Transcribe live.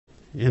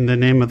In the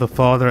name of the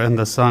Father, and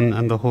the Son,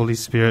 and the Holy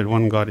Spirit,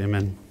 one God,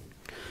 Amen.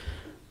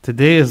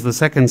 Today is the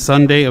second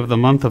Sunday of the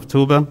month of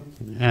Tuba,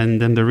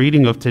 and in the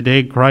reading of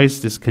today,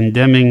 Christ is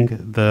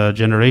condemning the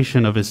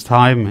generation of his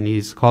time, and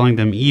he's calling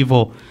them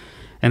evil.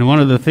 And one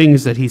of the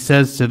things that he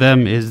says to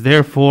them is,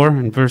 therefore,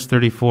 in verse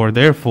 34,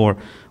 therefore,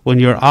 when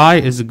your eye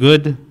is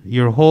good,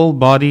 your whole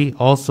body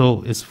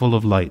also is full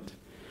of light.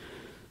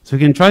 So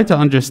we can try to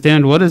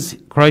understand, what does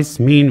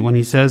Christ mean when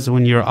he says,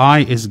 when your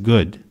eye is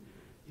good?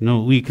 You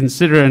know, we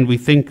consider and we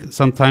think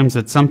sometimes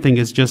that something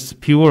is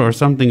just pure or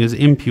something is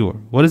impure.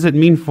 What does it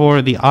mean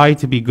for the eye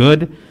to be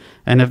good?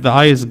 And if the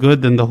eye is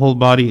good, then the whole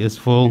body is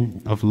full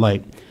of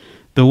light.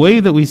 The way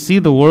that we see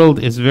the world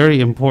is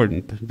very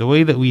important. The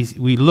way that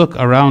we look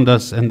around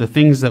us and the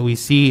things that we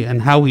see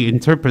and how we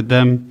interpret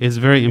them is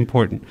very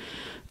important.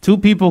 Two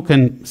people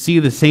can see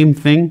the same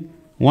thing.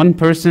 One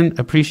person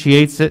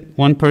appreciates it.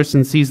 One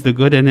person sees the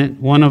good in it.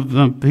 One of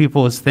the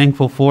people is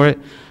thankful for it.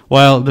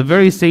 While the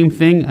very same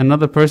thing,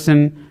 another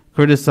person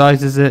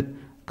criticizes it,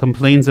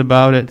 complains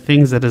about it,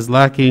 thinks that is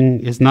lacking,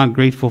 is not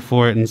grateful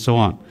for it, and so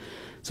on.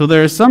 So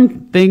there are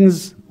some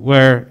things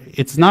where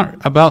it's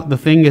not about the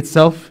thing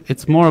itself,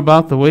 it's more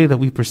about the way that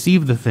we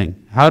perceive the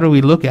thing. How do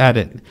we look at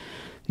it?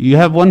 You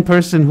have one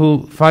person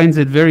who finds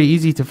it very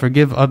easy to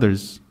forgive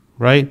others,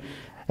 right?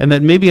 And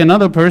that maybe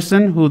another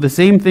person who the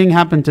same thing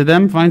happened to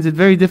them finds it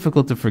very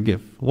difficult to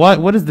forgive.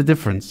 What is the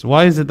difference?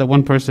 Why is it that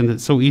one person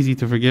is so easy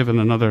to forgive and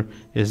another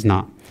is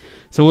not?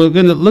 So we're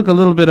going to look a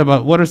little bit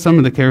about what are some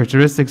of the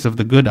characteristics of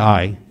the good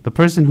eye. The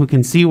person who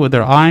can see with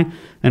their eye,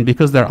 and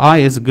because their eye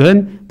is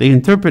good, they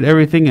interpret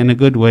everything in a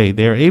good way.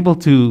 They are able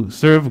to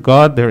serve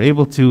God. They're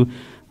able to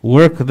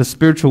work the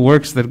spiritual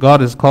works that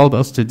God has called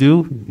us to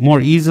do more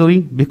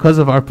easily because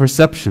of our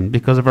perception,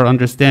 because of our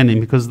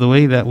understanding, because of the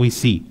way that we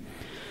see.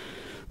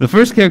 The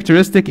first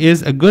characteristic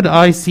is a good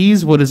eye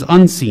sees what is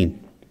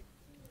unseen.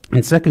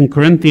 In 2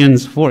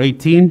 Corinthians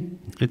 4:18,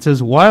 it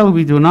says, while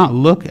we do not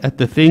look at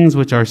the things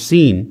which are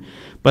seen,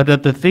 but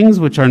at the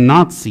things which are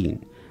not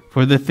seen.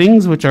 For the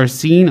things which are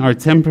seen are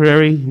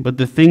temporary, but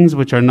the things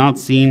which are not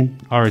seen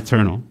are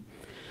eternal.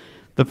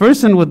 The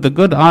person with the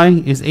good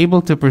eye is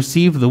able to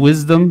perceive the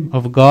wisdom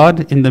of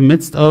God in the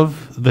midst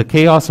of the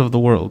chaos of the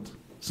world.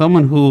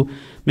 Someone who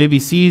maybe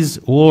sees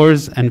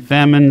wars and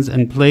famines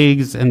and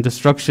plagues and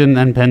destruction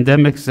and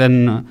pandemics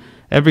and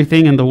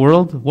everything in the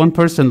world, one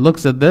person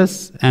looks at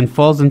this and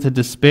falls into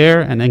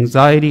despair and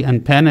anxiety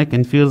and panic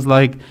and feels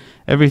like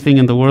everything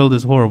in the world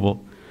is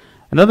horrible.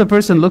 Another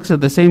person looks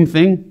at the same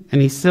thing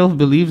and he still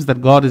believes that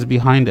God is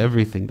behind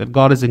everything, that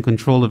God is in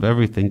control of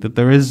everything, that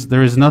there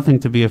is nothing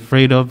to be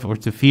afraid of or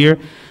to fear,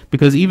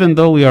 because even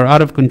though we are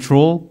out of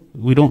control,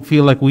 we don't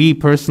feel like we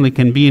personally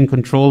can be in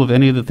control of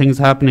any of the things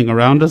happening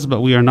around us, but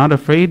we are not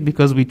afraid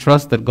because we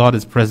trust that God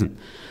is present.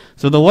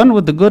 So the one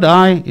with the good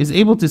eye is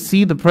able to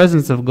see the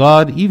presence of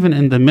God even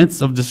in the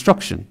midst of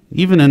destruction,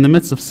 even in the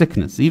midst of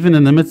sickness, even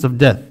in the midst of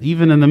death,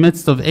 even in the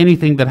midst of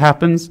anything that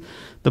happens.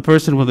 The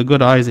person with a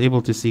good eye is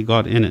able to see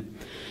God in it.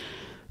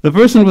 The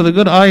person with a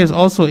good eye is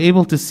also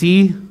able to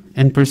see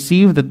and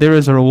perceive that there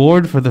is a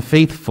reward for the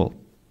faithful,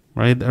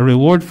 right? A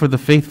reward for the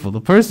faithful.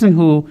 The person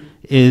who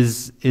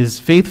is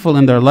faithful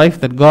in their life,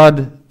 that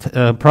God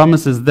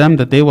promises them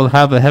that they will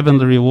have a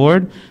heavenly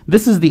reward.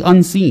 This is the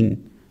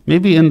unseen.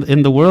 Maybe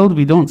in the world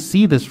we don't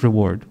see this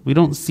reward. We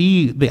don't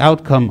see the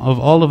outcome of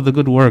all of the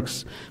good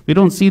works. We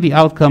don't see the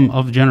outcome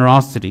of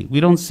generosity. We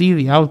don't see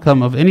the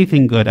outcome of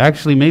anything good.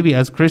 Actually, maybe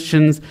as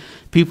Christians,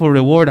 people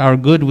reward our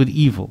good with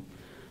evil,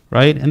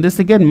 right? And this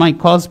again might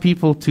cause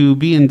people to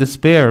be in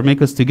despair,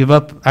 make us to give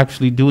up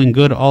actually doing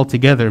good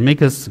altogether,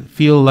 make us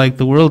feel like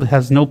the world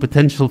has no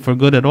potential for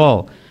good at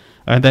all.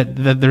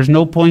 That there's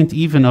no point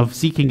even of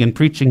seeking and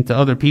preaching to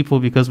other people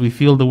because we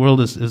feel the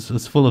world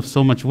is full of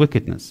so much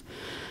wickedness.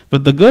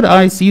 But the good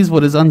eye sees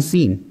what is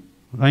unseen,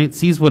 right?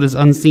 Sees what is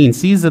unseen,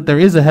 sees that there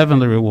is a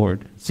heavenly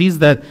reward, sees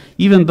that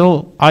even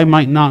though I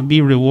might not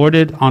be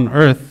rewarded on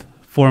earth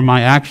for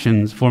my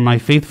actions, for my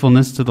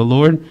faithfulness to the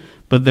Lord,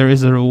 but there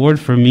is a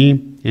reward for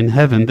me in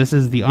heaven. This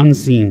is the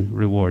unseen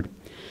reward.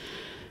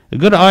 A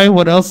good eye,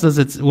 what else does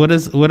it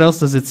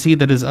see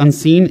that is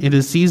unseen?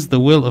 It sees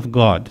the will of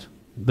God.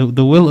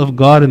 The will of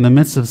God in the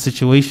midst of the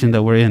situation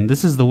that we're in.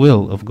 This is the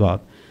will of God.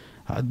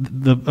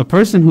 A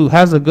person who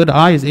has a good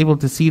eye is able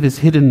to see this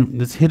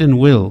hidden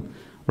will,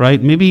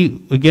 right?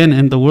 Maybe again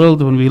in the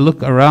world when we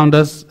look around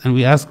us and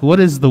we ask, what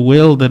is the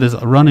will that is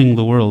running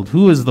the world?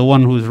 Who is the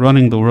one who is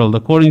running the world?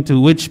 According to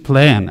which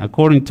plan?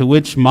 According to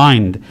which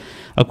mind?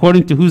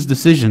 According to whose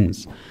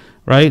decisions?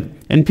 Right?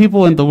 And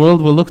people in the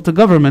world will look to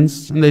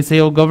governments and they say,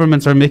 oh,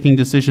 governments are making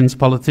decisions,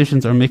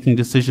 politicians are making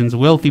decisions,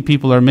 wealthy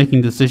people are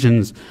making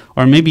decisions,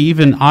 or maybe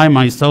even I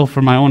myself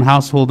for my own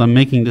household am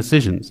making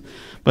decisions.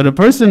 But a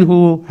person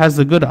who has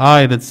a good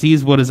eye that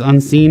sees what is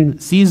unseen,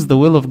 sees the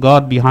will of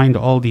God behind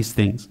all these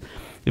things.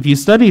 If you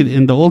study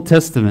in the Old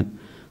Testament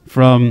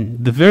from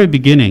the very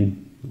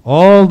beginning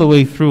all the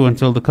way through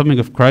until the coming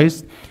of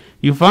Christ,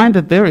 you find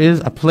that there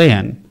is a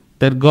plan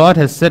that God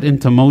has set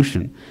into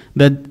motion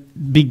that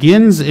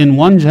begins in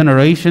one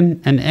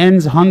generation and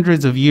ends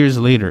hundreds of years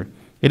later.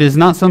 It is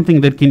not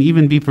something that can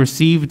even be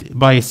perceived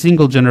by a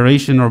single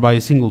generation or by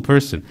a single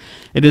person.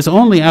 It is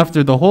only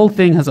after the whole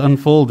thing has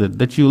unfolded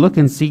that you look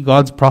and see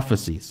God's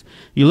prophecies.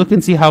 You look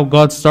and see how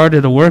God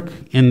started a work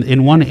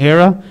in one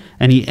era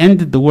and He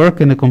ended the work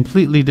in a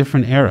completely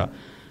different era.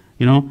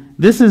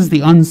 This is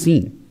the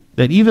unseen.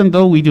 That even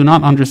though we do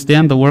not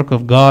understand the work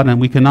of God and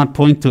we cannot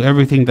point to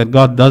everything that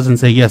God does and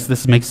say, yes,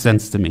 this makes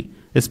sense to me,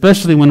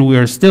 especially when we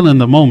are still in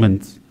the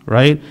moment,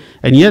 right?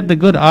 And yet the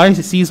good eye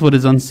sees what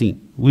is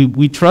unseen.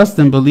 We trust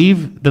and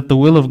believe that the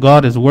will of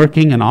God is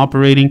working and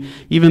operating,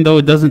 even though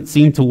it doesn't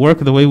seem to work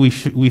the way we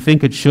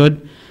think it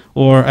should,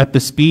 or at the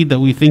speed that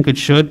we think it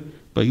should,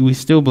 but we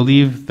still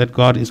believe that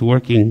God is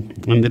working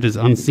and it is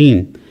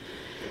unseen.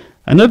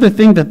 Another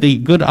thing that the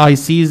good eye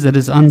sees that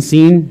is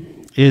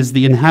unseen is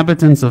the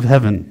inhabitants of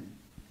heaven.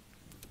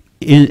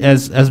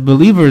 As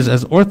believers,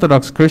 as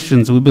Orthodox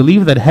Christians, we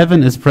believe that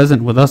heaven is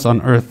present with us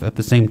on earth at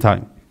the same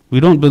time. We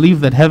don't believe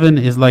that heaven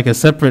is like a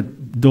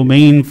separate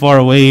domain far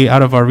away,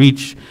 out of our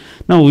reach.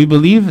 No, we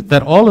believe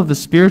that all of the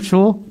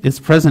spiritual is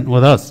present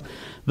with us.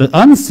 The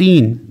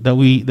unseen that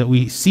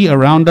we see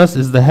around us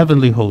is the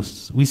heavenly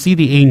hosts. We see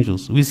the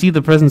angels. We see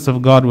the presence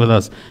of God with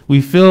us.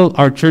 We fill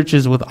our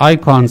churches with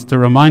icons to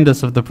remind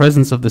us of the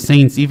presence of the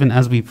saints even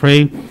as we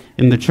pray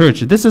in the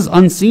church. This is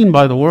unseen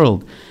by the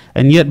world,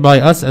 and yet by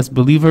us as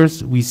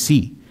believers we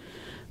see.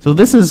 So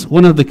this is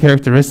one of the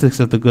characteristics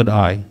of the good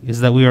eye,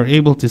 is that we are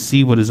able to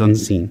see what is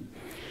unseen.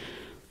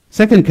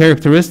 Second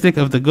characteristic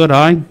of the good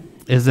eye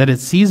is that it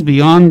sees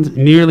beyond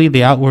merely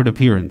the outward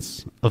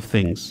appearance of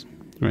things.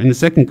 In the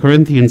 2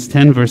 Corinthians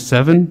 10 verse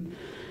 7,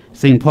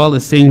 St. Paul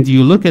is saying, do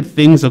you look at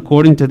things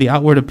according to the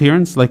outward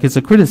appearance? Like it's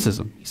a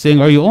criticism. He's saying,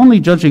 are you only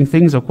judging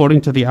things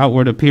according to the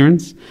outward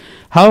appearance?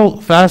 How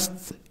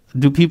fast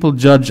do people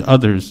judge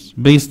others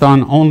based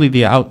on only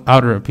the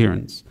outer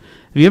appearance?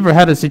 Have you ever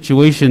had a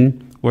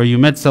situation where you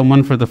met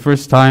someone for the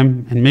first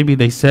time and maybe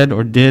they said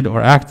or did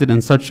or acted in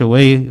such a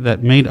way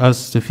that made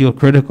us to feel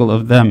critical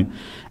of them?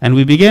 And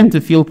we began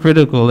to feel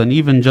critical and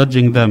even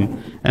judging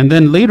them. And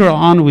then later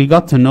on we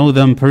got to know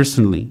them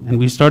personally and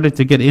we started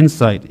to get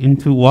insight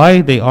into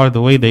why they are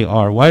the way they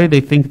are, why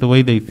they think the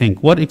way they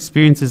think, what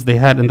experiences they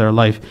had in their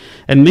life.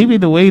 And maybe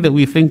the way that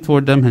we think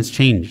toward them has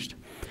changed.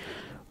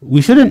 We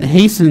shouldn't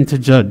hasten to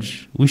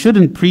judge. We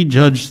shouldn't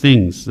prejudge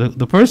things.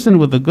 The person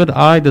with a good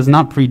eye does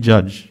not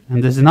prejudge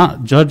and does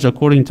not judge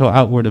according to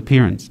outward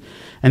appearance.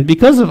 And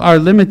because of our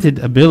limited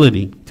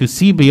ability to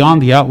see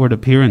beyond the outward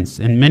appearance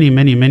in many,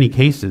 many, many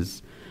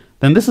cases,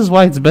 then this is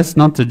why it's best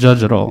not to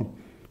judge at all.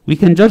 We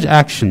can judge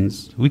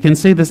actions. We can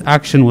say this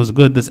action was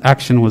good, this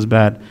action was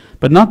bad,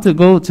 but not to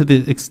go to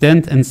the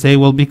extent and say,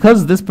 well,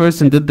 because this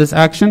person did this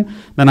action,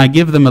 then I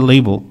give them a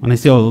label. And I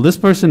say, oh, this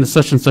person is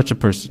such and such a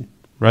person,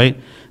 right?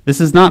 This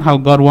is not how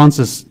God wants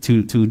us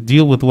to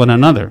deal with one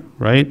another,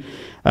 right?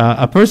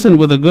 A person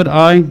with a good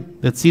eye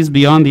that sees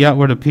beyond the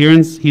outward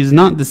appearance, he's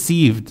not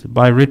deceived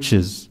by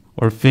riches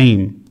or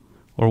fame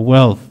or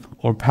wealth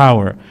or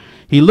power.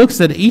 He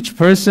looks at each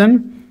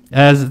person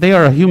as they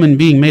are a human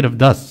being made of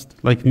dust,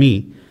 like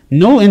me.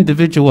 No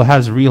individual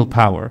has real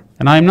power.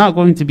 And I'm not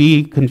going to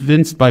be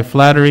convinced by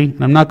flattery,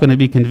 and I'm not going to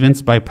be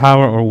convinced by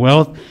power or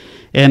wealth.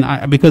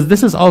 Because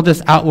this is all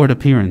just outward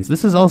appearance.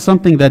 This is all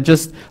something that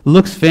just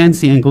looks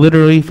fancy and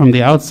glittery from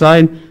the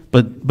outside,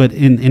 but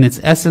in its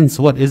essence,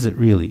 what is it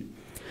really?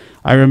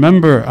 I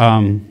remember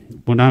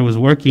when I was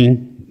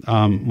working,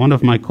 one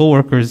of my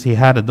coworkers, he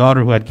had a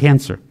daughter who had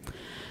cancer.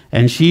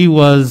 And she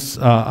was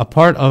a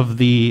part of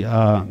the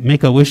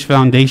Make-A-Wish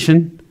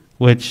Foundation,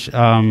 which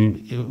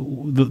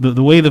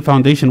the way the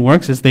foundation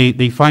works is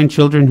they find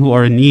children who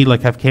are in need,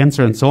 like have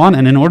cancer and so on,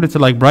 and in order to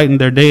like brighten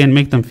their day and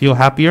make them feel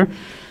happier,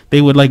 they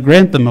would like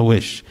grant them a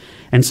wish.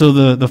 And so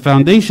the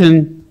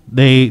foundation,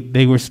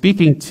 they were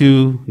speaking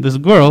to this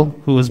girl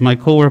who was my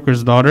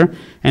coworker's daughter,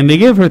 and they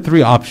gave her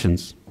 3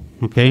 options,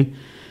 okay?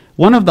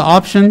 One of the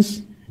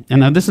options,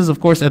 and this is of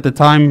course at the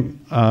time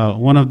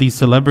one of these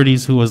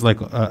celebrities who was like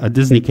a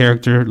Disney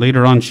character.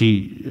 Later on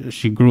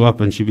she grew up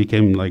and she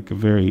became like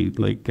very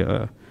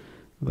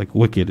like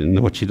wicked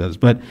in what she does.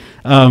 But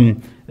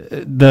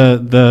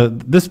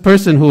this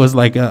person who was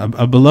like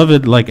a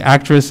beloved like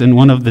actress in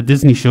one of the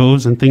Disney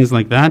shows and things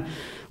like that,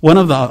 one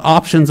of the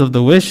options of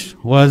the wish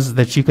was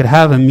that she could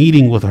have a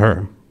meeting with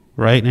her,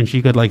 right? And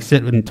she could like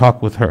sit and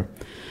talk with her.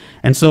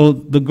 And so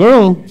the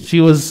girl,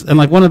 she was, and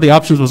like one of the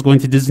options was going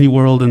to Disney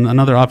World and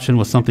another option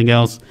was something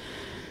else.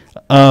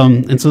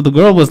 And so the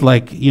girl was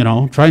like,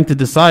 trying to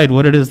decide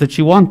what it is that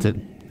she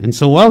wanted. And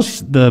so while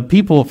the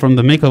people from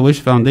the Make-A-Wish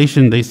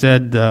Foundation, they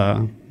said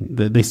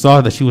they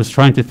saw that she was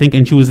trying to think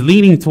and she was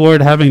leaning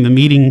toward having the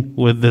meeting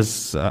with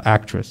this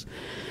actress.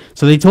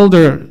 So they told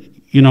her,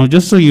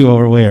 just so you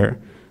are aware,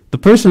 the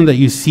person that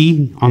you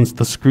see on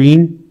the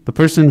screen, the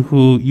person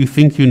who you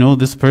think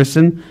this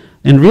person,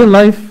 in real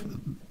life,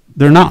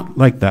 they're not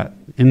like that.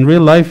 In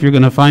real life, you're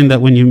going to find that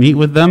when you meet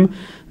with them,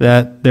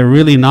 that they're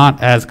really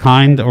not as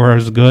kind or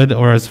as good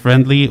or as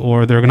friendly,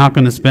 or they're not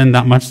going to spend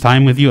that much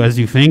time with you as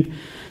you think.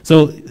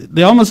 So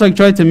they almost like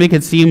tried to make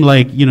it seem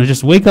like,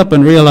 just wake up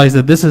and realize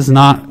that this is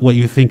not what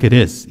you think it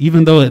is.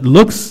 Even though it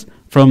looks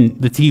from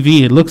the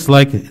TV, it looks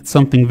like it's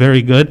something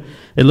very good.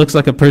 It looks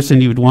like a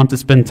person you would want to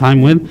spend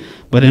time with,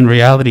 but in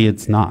reality,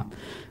 it's not.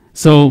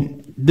 So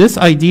this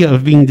idea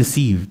of being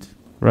deceived,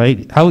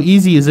 right? How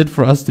easy is it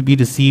for us to be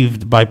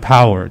deceived by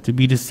power, to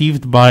be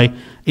deceived by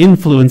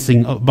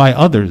influencing by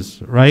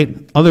others,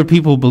 right? Other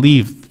people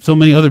believe, so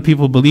many other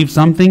people believe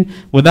something,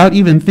 without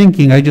even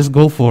thinking, I just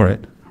go for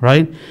it,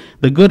 right?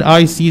 The good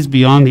eye sees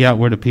beyond the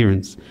outward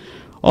appearance.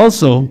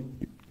 Also,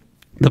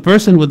 the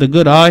person with the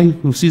good eye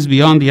who sees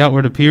beyond the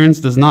outward appearance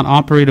does not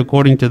operate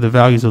according to the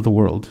values of the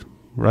world,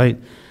 right?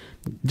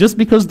 Just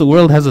because the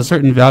world has a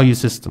certain value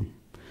system,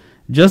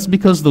 just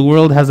because the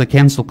world has a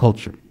cancel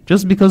culture,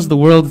 just because the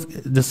world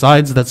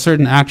decides that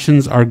certain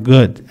actions are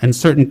good and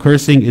certain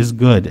cursing is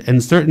good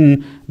and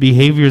certain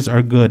behaviors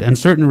are good and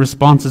certain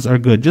responses are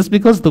good, just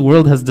because the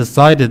world has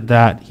decided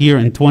that here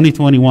in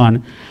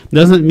 2021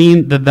 doesn't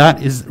mean that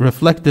that is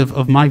reflective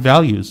of my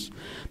values.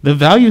 The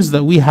values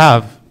that we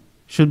have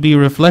should be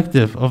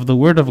reflective of the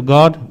Word of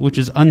God, which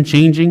is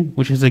unchanging,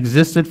 which has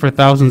existed for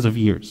thousands of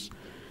years,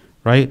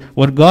 right?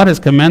 What God has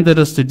commanded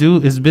us to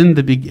do has been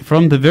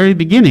from the very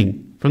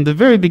beginning. From the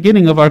very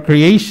beginning of our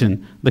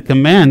creation, the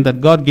command that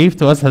God gave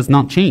to us has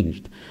not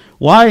changed.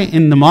 Why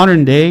in the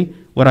modern day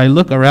would I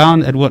look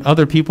around at what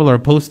other people are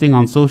posting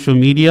on social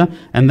media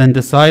and then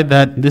decide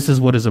that this is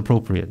what is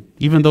appropriate,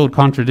 even though it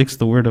contradicts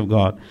the Word of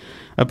God?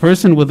 A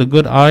person with a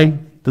good eye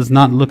does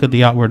not look at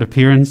the outward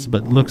appearance,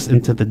 but looks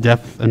into the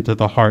depth and to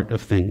the heart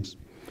of things.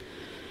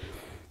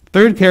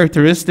 Third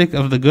characteristic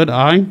of the good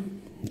eye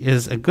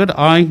is a good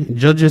eye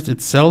judges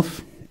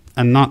itself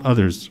and not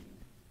others.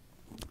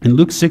 In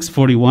Luke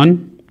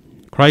 6:41,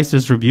 Christ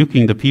is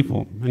rebuking the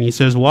people, and he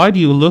says, "Why do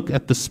you look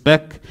at the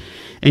speck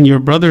in your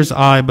brother's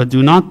eye, but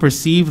do not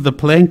perceive the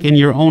plank in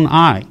your own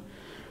eye?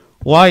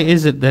 Why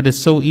is it that it's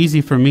so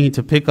easy for me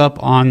to pick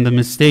up on the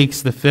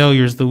mistakes, the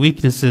failures, the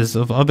weaknesses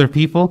of other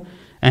people,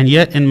 and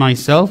yet in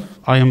myself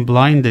I am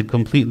blinded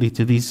completely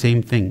to these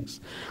same things?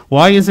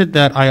 Why is it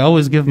that I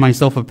always give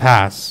myself a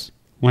pass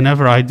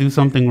whenever I do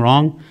something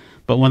wrong,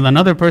 but when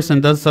another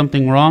person does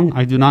something wrong,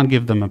 I do not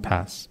give them a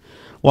pass?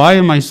 Why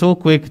am I so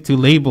quick to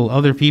label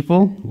other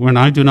people when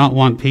I do not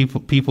want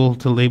people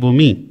to label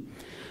me?"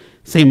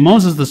 St.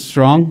 Moses the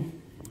Strong,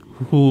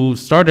 who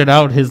started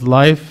out his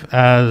life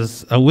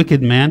as a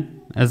wicked man,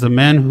 as a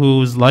man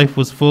whose life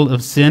was full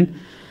of sin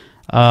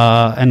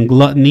and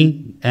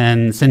gluttony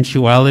and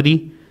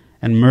sensuality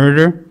and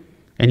murder,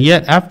 and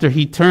yet after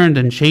he turned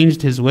and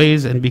changed his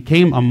ways and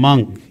became a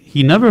monk,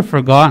 he never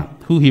forgot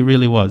who he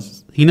really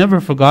was. He never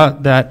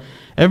forgot that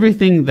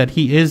everything that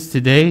he is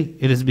today,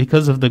 it is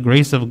because of the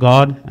grace of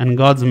God and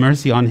God's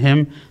mercy on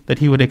him, that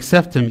he would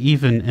accept him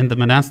even in the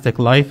monastic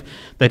life,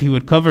 that he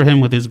would cover him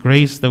with his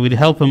grace, that would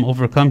help him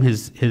overcome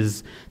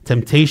his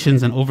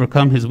temptations and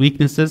overcome his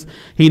weaknesses.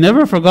 He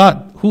never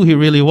forgot who he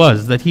really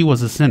was, that he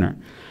was a sinner.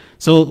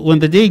 So when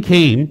the day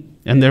came,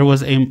 and there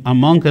was a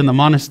monk in the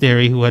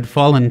monastery who had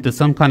fallen into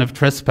some kind of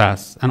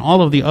trespass, and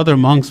all of the other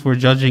monks were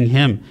judging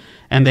him,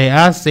 and they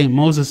asked St.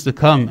 Moses to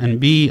come and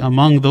be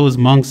among those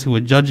monks who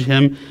would judge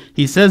him.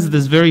 He says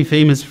this very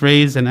famous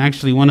phrase, and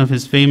actually one of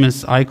his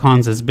famous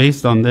icons is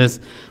based on this,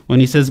 when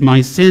he says,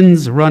 "My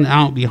sins run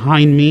out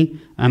behind me,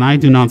 and I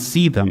do not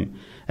see them.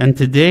 And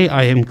today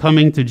I am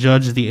coming to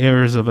judge the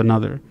errors of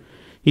another."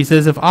 He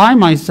says, if I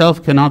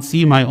myself cannot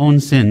see my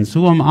own sins,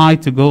 who am I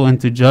to go and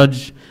to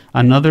judge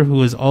another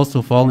who has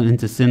also fallen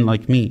into sin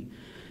like me?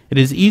 It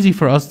is easy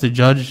for us to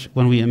judge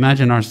when we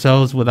imagine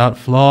ourselves without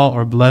flaw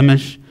or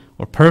blemish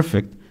or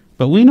perfect,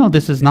 but we know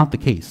this is not the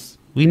case.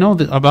 We know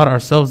that about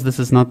ourselves this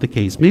is not the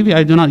case. Maybe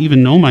I do not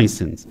even know my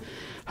sins.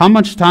 How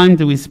much time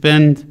do we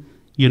spend,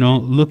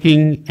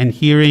 looking and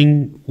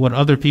hearing what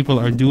other people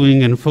are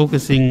doing and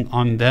focusing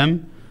on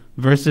them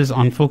versus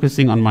on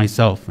focusing on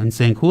myself and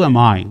saying, who am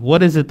I?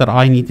 What is it that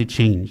I need to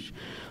change?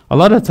 A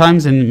lot of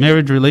times in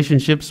marriage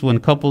relationships, when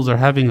couples are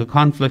having a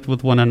conflict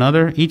with one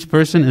another, each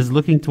person is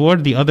looking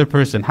toward the other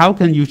person. How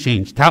can you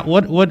change?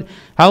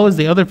 How is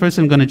the other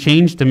person going to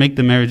change to make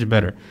the marriage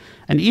better?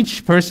 And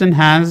each person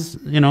has,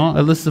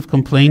 a list of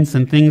complaints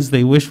and things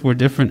they wish were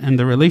different in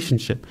the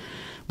relationship.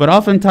 But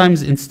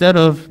oftentimes, instead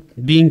of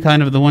being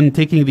kind of the one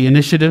taking the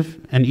initiative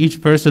and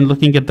each person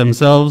looking at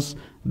themselves,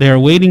 they are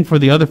waiting for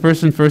the other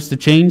person first to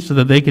change so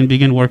that they can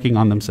begin working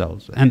on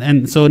themselves.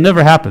 And so it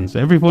never happens.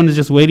 Everyone is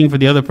just waiting for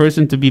the other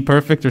person to be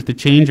perfect or to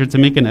change or to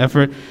make an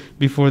effort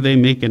before they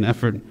make an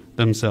effort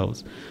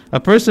themselves. A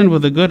person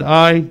with a good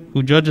eye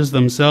who judges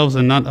themselves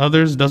and not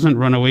others doesn't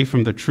run away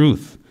from the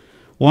truth,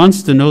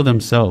 wants to know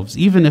themselves,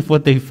 even if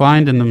what they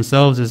find in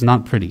themselves is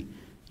not pretty,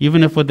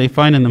 even if what they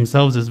find in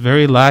themselves is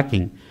very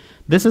lacking.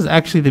 This is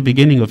actually the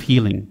beginning of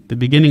healing, the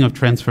beginning of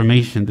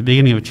transformation, the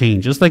beginning of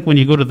change. Just like when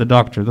you go to the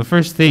doctor, the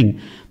first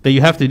thing that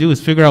you have to do is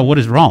figure out what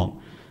is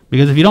wrong.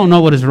 Because if you don't know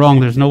what is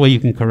wrong, there's no way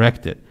you can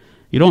correct it.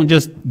 You don't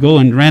just go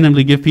and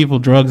randomly give people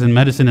drugs and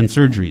medicine and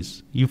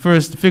surgeries. You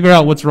first figure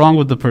out what's wrong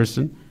with the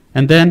person,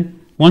 and then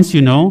once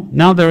you know,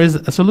 now there is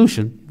a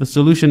solution. The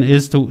solution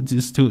is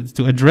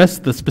to address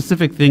the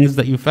specific things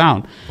that you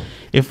found.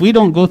 If we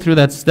don't go through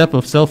that step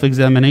of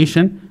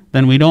self-examination,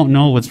 then we don't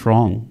know what's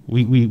wrong.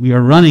 We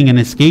are running and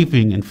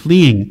escaping and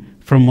fleeing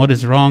from what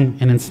is wrong,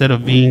 and instead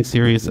of being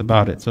serious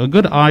about it. So a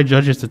good eye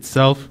judges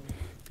itself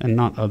and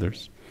not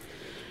others.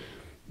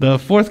 The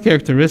fourth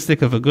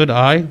characteristic of a good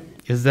eye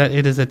is that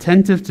it is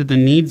attentive to the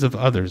needs of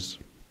others.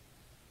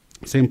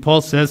 St.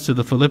 Paul says to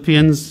the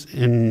Philippians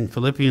in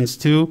Philippians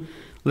 2,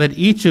 "Let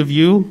each of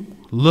you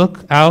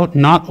look out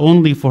not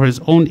only for his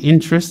own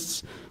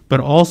interests, but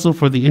also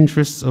for the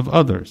interests of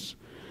others."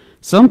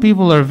 Some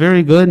people are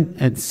very good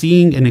at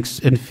seeing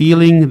and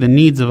feeling the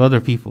needs of other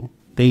people.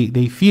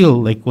 They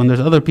feel like when there's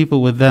other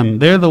people with them,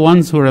 they're the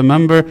ones who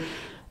remember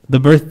the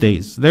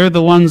birthdays. They're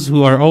the ones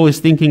who are always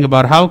thinking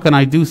about how can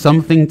I do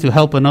something to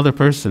help another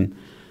person.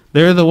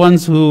 They're the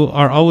ones who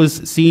are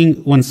always seeing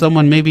when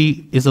someone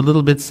maybe is a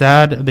little bit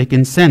sad, they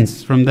can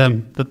sense from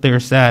them that they're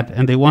sad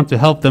and they want to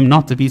help them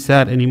not to be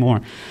sad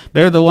anymore.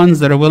 They're the ones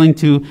that are willing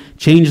to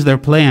change their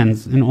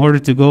plans in order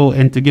to go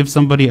and to give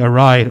somebody a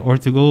ride, or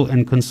to go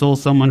and console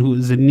someone who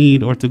is in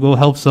need, or to go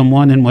help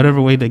someone in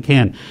whatever way they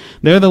can.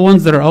 They're the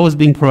ones that are always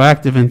being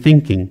proactive and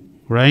thinking,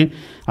 right?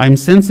 I'm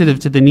sensitive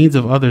to the needs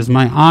of others.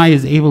 My eye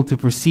is able to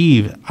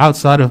perceive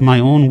outside of my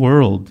own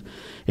world.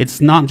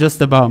 It's not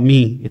just about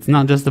me. It's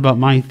not just about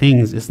my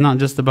things. It's not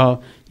just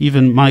about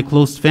even my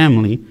close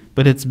family,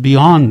 but it's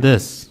beyond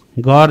this.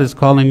 God is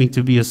calling me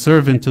to be a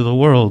servant to the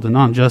world and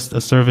not just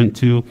a servant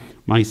to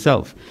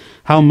myself.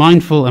 How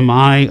mindful am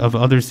I of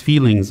others'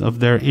 feelings, of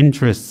their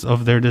interests,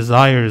 of their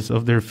desires,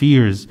 of their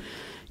fears?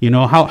 You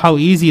know, how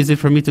easy is it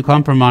for me to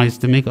compromise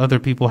to make other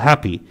people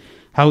happy?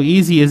 How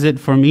easy is it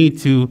for me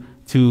to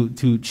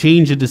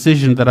change a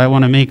decision that I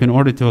want to make in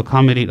order to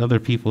accommodate other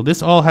people?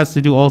 This all has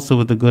to do also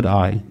with the good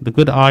eye. The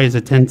good eye is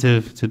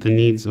attentive to the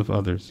needs of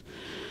others.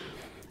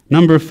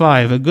 Number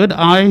 5, a good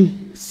eye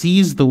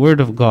sees the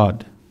word of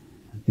God,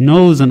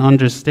 knows and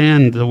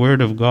understands the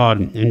word of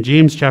God. In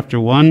James chapter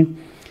 1,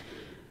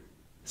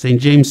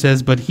 St. James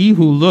says, "But he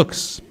who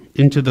looks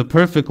into the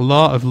perfect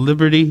law of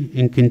liberty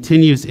and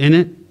continues in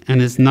it,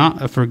 and is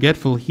not a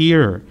forgetful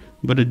hearer,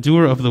 but a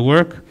doer of the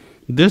work,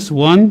 this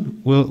one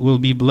will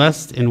be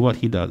blessed in what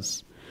he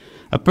does."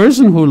 A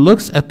person who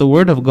looks at the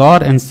word of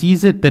God and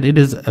sees it, that it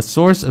is a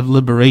source of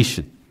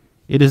liberation.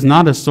 It is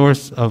not a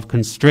source of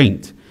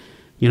constraint.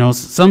 You know,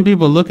 some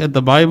people look at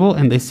the Bible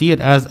and they see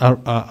it as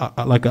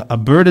like a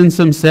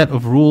burdensome set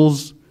of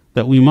rules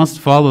that we must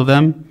follow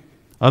them,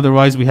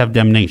 otherwise we have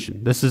damnation.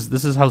 This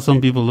is how some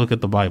people look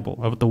at the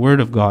Bible, at the word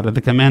of God, at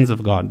the commands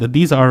of God, that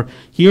these are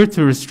here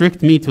to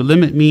restrict me, to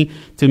limit me,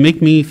 to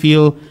make me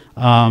feel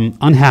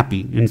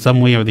unhappy in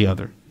some way or the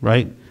other,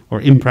 right?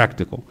 Or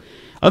impractical.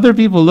 Other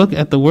people look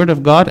at the word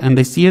of God and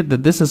they see it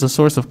that this is a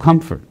source of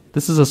comfort.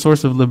 This is a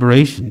source of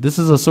liberation. This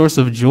is a source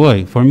of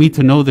joy for me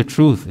to know the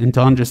truth and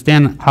to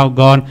understand how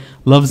God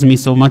loves me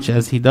so much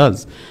as he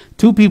does.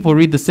 Two people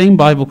read the same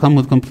Bible, come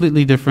with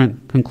completely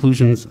different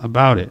conclusions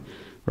about it,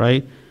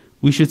 right?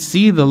 We should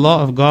see the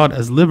law of God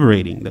as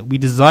liberating, that we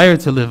desire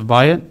to live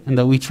by it, and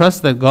that we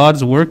trust that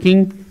God's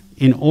working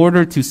in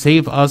order to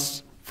save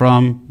us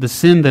from the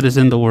sin that is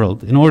in the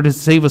world, in order to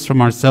save us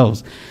from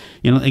ourselves.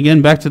 You know,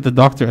 again, back to the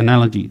doctor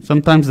analogy.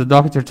 Sometimes the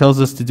doctor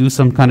tells us to do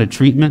some kind of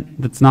treatment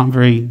that's not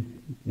very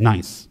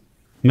nice.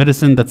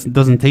 Medicine that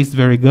doesn't taste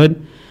very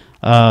good.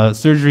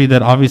 Surgery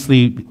that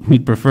obviously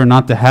we'd prefer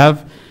not to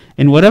have.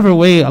 In whatever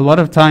way, a lot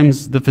of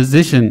times the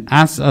physician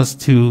asks us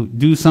to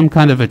do some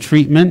kind of a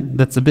treatment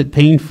that's a bit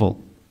painful,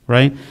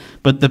 right?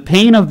 But the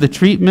pain of the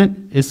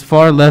treatment is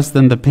far less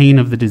than the pain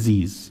of the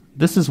disease.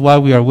 This is why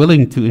we are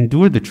willing to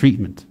endure the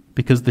treatment,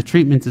 because the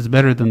treatment is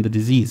better than the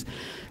disease.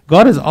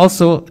 God is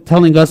also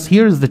telling us,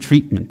 here is the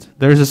treatment.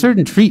 There is a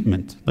certain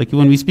treatment, like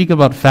when we speak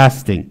about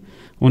fasting,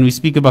 when we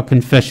speak about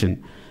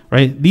confession,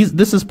 right?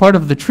 This is part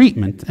of the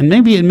treatment, and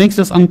maybe it makes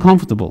us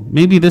uncomfortable.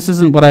 Maybe this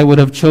isn't what I would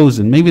have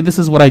chosen. Maybe this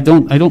is what I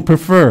don't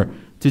prefer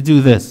to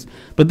do this.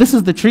 But this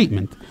is the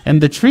treatment,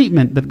 and the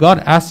treatment that God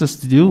asks us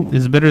to do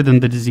is better than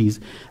the disease.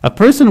 A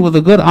person with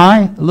a good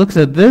eye looks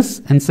at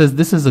this and says,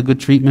 this is a good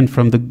treatment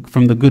from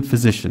the good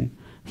physician.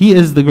 He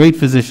is the great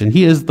physician.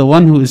 He is the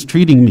one who is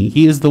treating me.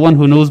 He is the one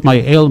who knows my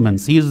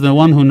ailments. He is the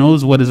one who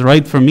knows what is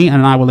right for me,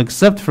 and I will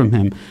accept from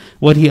him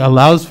what he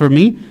allows for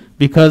me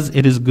because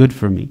it is good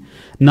for me.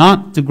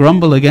 Not to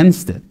grumble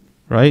against it,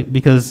 right?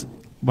 Because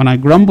when I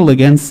grumble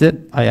against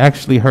it, I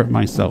actually hurt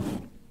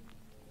myself.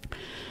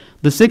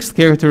 The sixth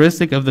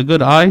characteristic of the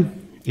good eye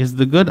is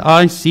the good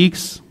eye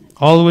seeks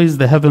always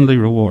the heavenly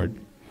reward.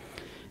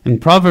 In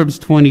Proverbs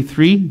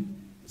 23,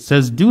 it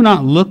says, "Do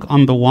not look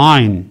on the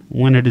wine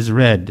when it is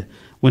red,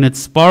 when it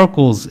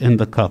sparkles in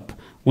the cup,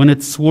 when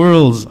it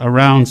swirls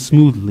around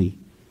smoothly."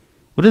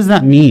 What does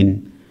that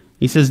mean?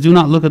 He says, do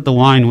not look at the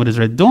wine when it is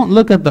red. Don't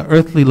look at the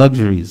earthly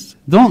luxuries.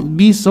 Don't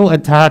be so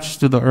attached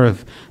to the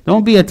earth.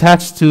 Don't be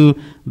attached to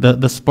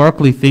the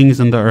sparkly things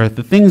in the earth,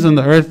 the things on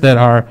the earth that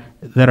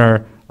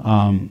are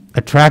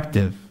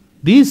attractive.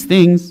 These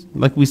things,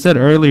 like we said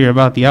earlier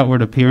about the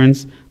outward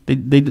appearance, they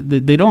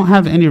don't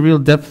have any real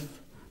depth.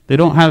 They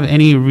don't have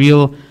any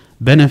real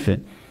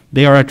benefit.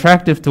 They are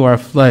attractive to our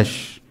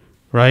flesh,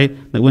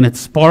 right? That when it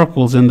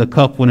sparkles in the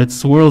cup, when it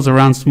swirls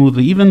around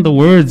smoothly, even the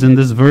words in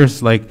this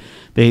verse, like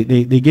they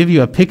give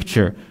you a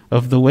picture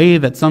of the way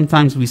that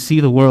sometimes we see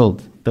the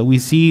world, that we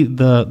see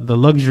the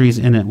luxuries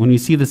in it, when we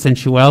see the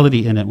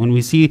sensuality in it, when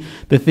we see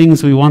the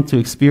things we want to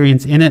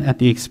experience in it at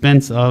the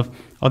expense of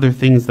other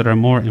things that are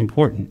more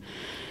important.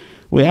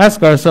 We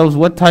ask ourselves,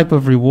 what type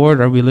of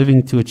reward are we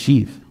living to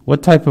achieve?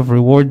 What type of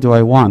reward do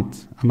I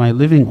want? Am I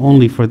living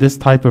only for this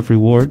type of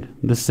reward,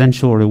 this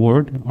sensual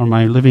reward, or am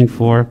I living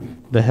for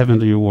the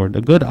heavenly reward?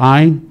 A good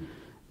eye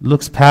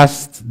looks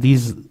past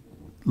these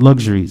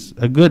luxuries.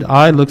 A good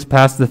eye looks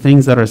past the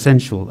things that are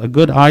sensual. A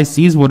good eye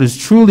sees what is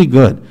truly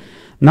good,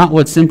 not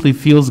what simply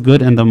feels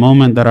good in the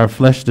moment that our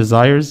flesh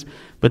desires,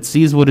 but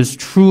sees what is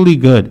truly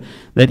good,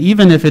 that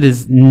even if it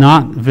is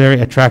not very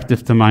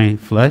attractive to my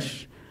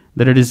flesh,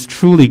 that it is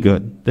truly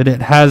good, that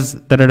it has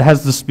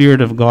the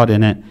Spirit of God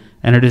in it,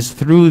 and it is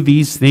through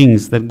these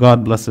things that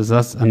God blesses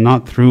us, and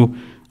not through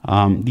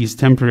these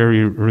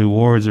temporary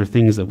rewards or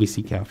things that we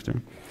seek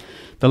after.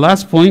 The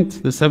last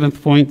point, the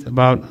seventh point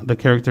about the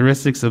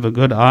characteristics of a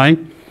good eye,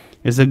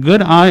 is a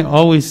good eye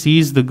always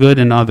sees the good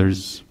in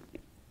others.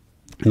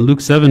 In Luke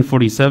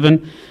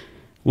 7:47,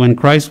 when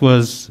Christ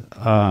was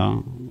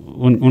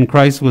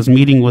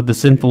meeting with the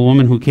sinful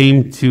woman who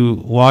came to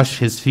wash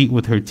his feet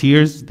with her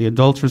tears, the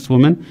adulterous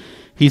woman,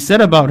 he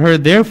said about her,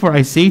 "Therefore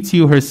I say to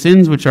you, her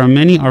sins, which are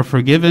many, are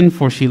forgiven,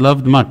 for she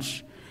loved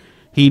much."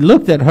 He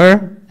looked at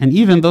her, and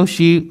even though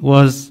she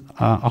was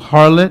a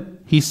harlot,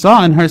 he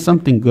saw in her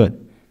something good.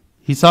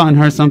 He saw in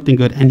her something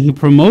good, and he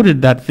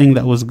promoted that thing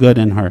that was good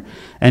in her.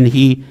 And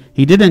he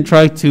didn't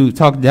try to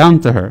talk down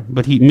to her,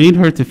 but he made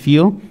her to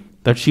feel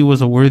that she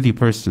was a worthy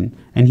person,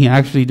 and he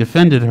actually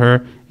defended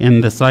her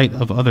in the sight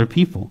of other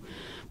people.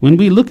 When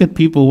we look at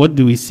people, what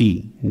do we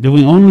see? Do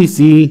we only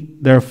see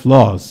their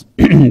flaws?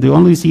 Do we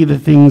only see the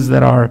things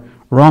that are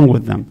wrong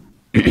with them,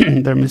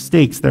 their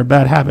mistakes, their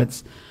bad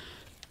habits?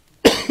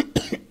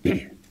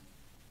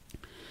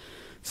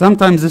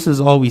 Sometimes this is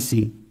all we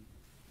see,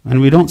 and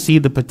we don't see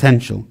the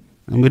potential,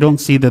 and we don't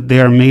see that they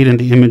are made in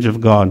the image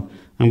of God,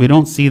 and we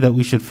don't see that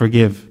we should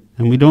forgive,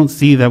 and we don't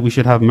see that we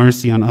should have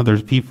mercy on other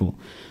people.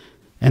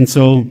 And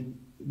so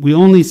we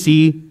only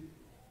see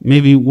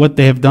maybe what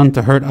they have done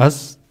to hurt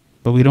us,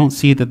 but we don't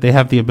see that they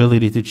have the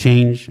ability to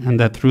change, and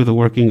that through the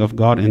working of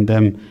God in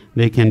them,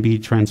 they can be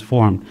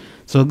transformed.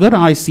 So a good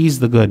eye sees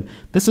the good.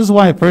 This is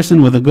why a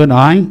person with a good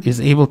eye is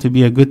able to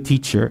be a good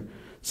teacher,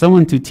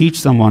 someone to teach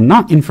someone,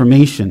 not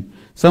information,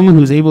 someone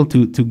who's able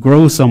to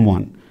grow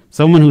someone,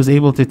 someone who's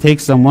able to take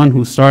someone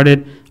who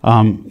started,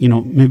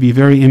 maybe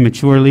very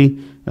immaturely,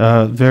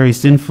 very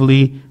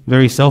sinfully,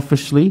 very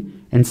selfishly,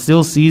 and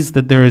still sees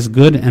that there is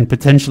good and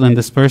potential in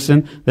this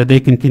person, that they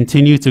can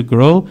continue to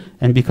grow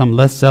and become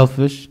less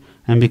selfish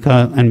and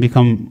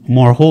become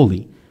more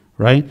holy,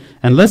 right?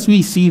 Unless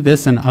we see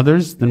this in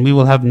others, then we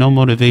will have no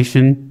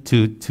motivation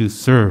to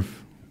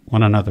serve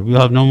one another. We'll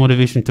have no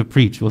motivation to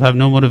preach. We'll have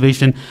no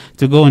motivation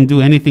to go and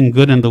do anything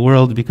good in the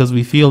world, because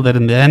we feel that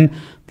in the end,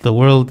 the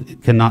world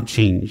cannot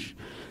change.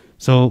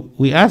 So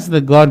we ask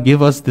that God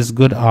give us this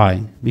good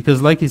eye,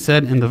 because like he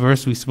said in the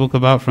verse we spoke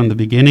about from the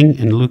beginning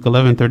in Luke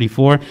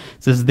 11:34, it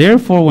says,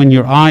 "Therefore when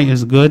your eye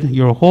is good,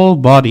 your whole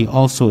body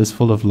also is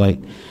full of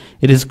light."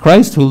 It is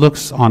Christ who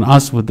looks on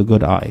us with the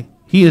good eye.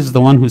 He is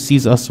the one who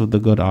sees us with the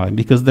good eye,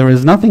 because there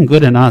is nothing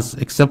good in us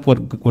except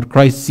what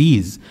Christ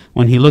sees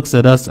when he looks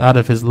at us out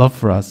of his love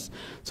for us.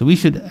 So we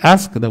should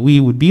ask that we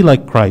would be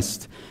like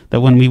Christ,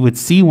 that when we would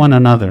see one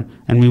another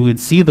and we would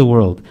see the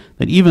world,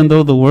 that even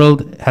though the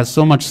world has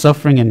so much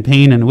suffering and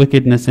pain and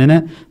wickedness in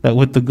it, that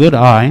with the good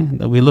eye,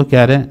 that we look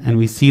at it and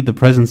we see the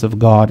presence of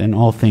God in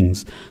all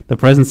things. The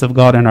presence of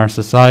God in our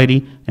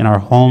society, in our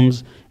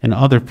homes, in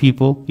other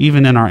people,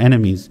 even in our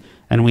enemies.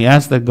 And we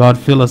ask that God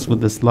fill us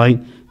with this light,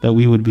 that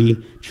we would be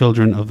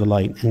children of the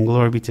light. And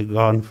glory be to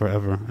God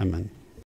forever. Amen.